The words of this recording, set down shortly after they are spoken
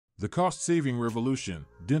The cost-saving revolution,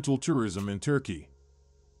 dental tourism in Turkey.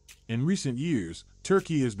 In recent years,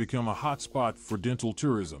 Turkey has become a hotspot for dental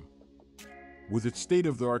tourism. With its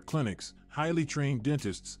state-of-the-art clinics, highly trained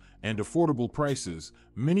dentists, and affordable prices,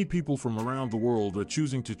 many people from around the world are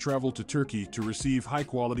choosing to travel to Turkey to receive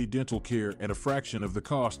high-quality dental care at a fraction of the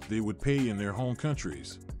cost they would pay in their home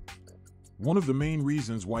countries. One of the main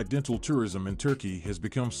reasons why dental tourism in Turkey has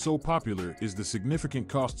become so popular is the significant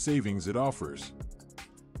cost savings it offers.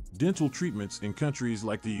 Dental treatments in countries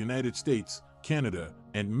like the United States, Canada,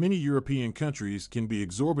 and many European countries can be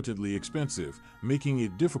exorbitantly expensive, making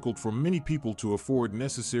it difficult for many people to afford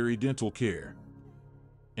necessary dental care.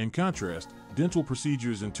 In contrast, dental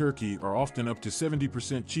procedures in Turkey are often up to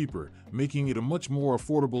 70% cheaper, making it a much more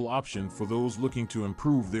affordable option for those looking to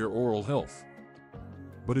improve their oral health.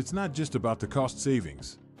 But it's not just about the cost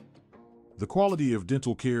savings. The quality of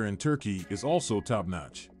dental care in Turkey is also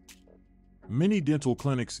top-notch. Many dental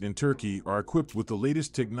clinics in Turkey are equipped with the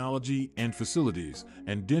latest technology and facilities,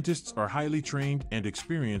 and dentists are highly trained and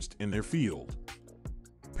experienced in their field.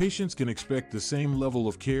 Patients can expect the same level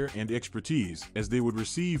of care and expertise as they would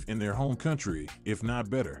receive in their home country, if not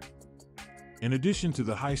better. In addition to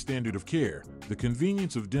the high standard of care, the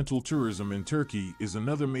convenience of dental tourism in Turkey is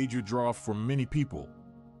another major draw for many people.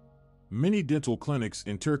 Many dental clinics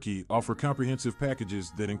in Turkey offer comprehensive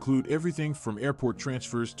packages that include everything from airport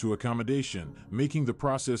transfers to accommodation, making the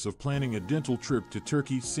process of planning a dental trip to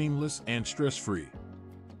Turkey seamless and stress-free.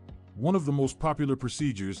 One of the most popular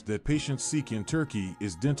procedures that patients seek in Turkey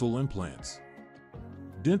is dental implants.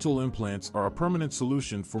 Dental implants are a permanent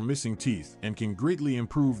solution for missing teeth and can greatly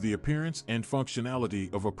improve the appearance and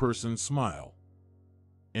functionality of a person's smile.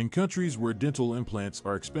 In countries where dental implants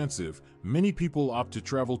are expensive, many people opt to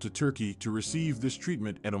travel to Turkey to receive this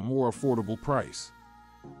treatment at a more affordable price.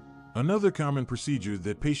 Another common procedure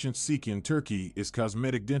that patients seek in Turkey is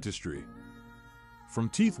cosmetic dentistry. From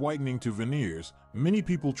teeth whitening to veneers, many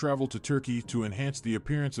people travel to Turkey to enhance the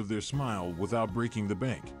appearance of their smile without breaking the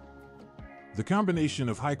bank. The combination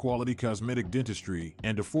of high-quality cosmetic dentistry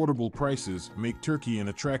and affordable prices make Turkey an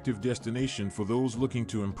attractive destination for those looking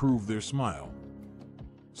to improve their smile.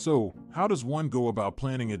 So, how does one go about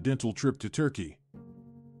planning a dental trip to Turkey?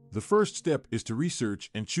 The first step is to research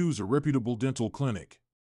and choose a reputable dental clinic.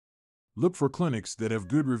 Look for clinics that have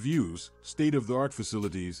good reviews, state-of-the-art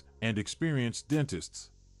facilities, and experienced dentists.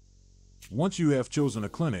 Once you have chosen a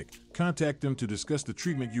clinic, contact them to discuss the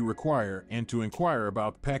treatment you require and to inquire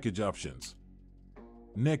about package options.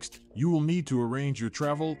 Next, you will need to arrange your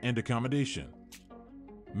travel and accommodation.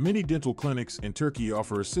 Many dental clinics in Turkey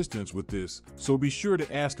offer assistance with this, so be sure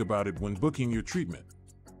to ask about it when booking your treatment.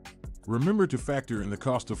 Remember to factor in the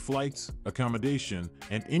cost of flights, accommodation,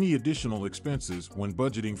 and any additional expenses when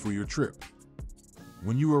budgeting for your trip.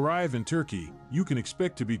 When you arrive in Turkey, you can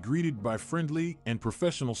expect to be greeted by friendly and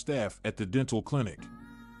professional staff at the dental clinic.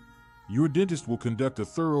 Your dentist will conduct a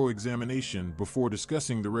thorough examination before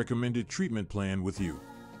discussing the recommended treatment plan with you.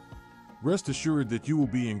 Rest assured that you will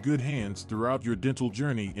be in good hands throughout your dental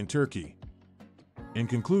journey in Turkey. In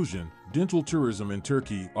conclusion, dental tourism in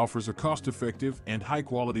Turkey offers a cost-effective and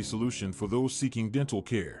high-quality solution for those seeking dental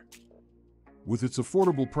care. With its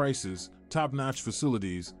affordable prices, top-notch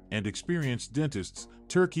facilities, and experienced dentists,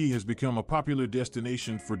 Turkey has become a popular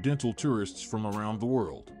destination for dental tourists from around the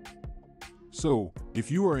world. So,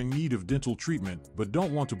 if you are in need of dental treatment but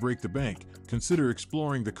don't want to break the bank, consider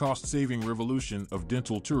exploring the cost-saving revolution of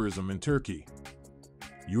dental tourism in Turkey.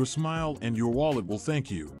 Your smile and your wallet will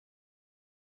thank you.